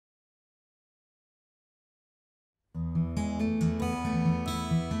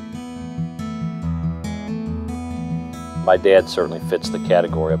My dad certainly fits the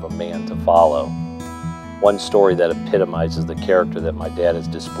category of a man to follow. One story that epitomizes the character that my dad has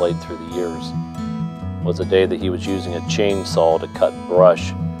displayed through the years was a day that he was using a chainsaw to cut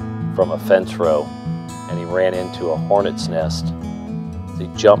brush from a fence row, and he ran into a hornet's nest. As he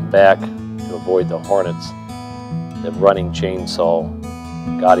jumped back to avoid the hornets, the running chainsaw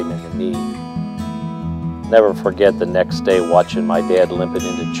got him in the knee. Never forget the next day watching my dad limping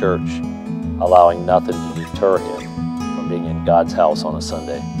into church, allowing nothing to deter him from being in God's house on a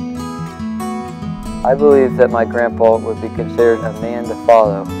Sunday. I believe that my grandpa would be considered a man to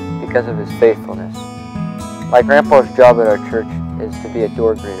follow because of his faithfulness. My grandpa's job at our church is to be a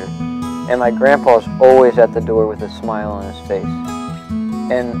door greeter, and my grandpa's always at the door with a smile on his face.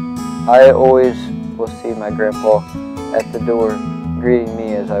 And I always will see my grandpa at the door greeting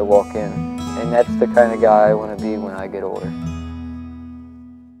me as I walk in, and that's the kind of guy I want to be when I get older.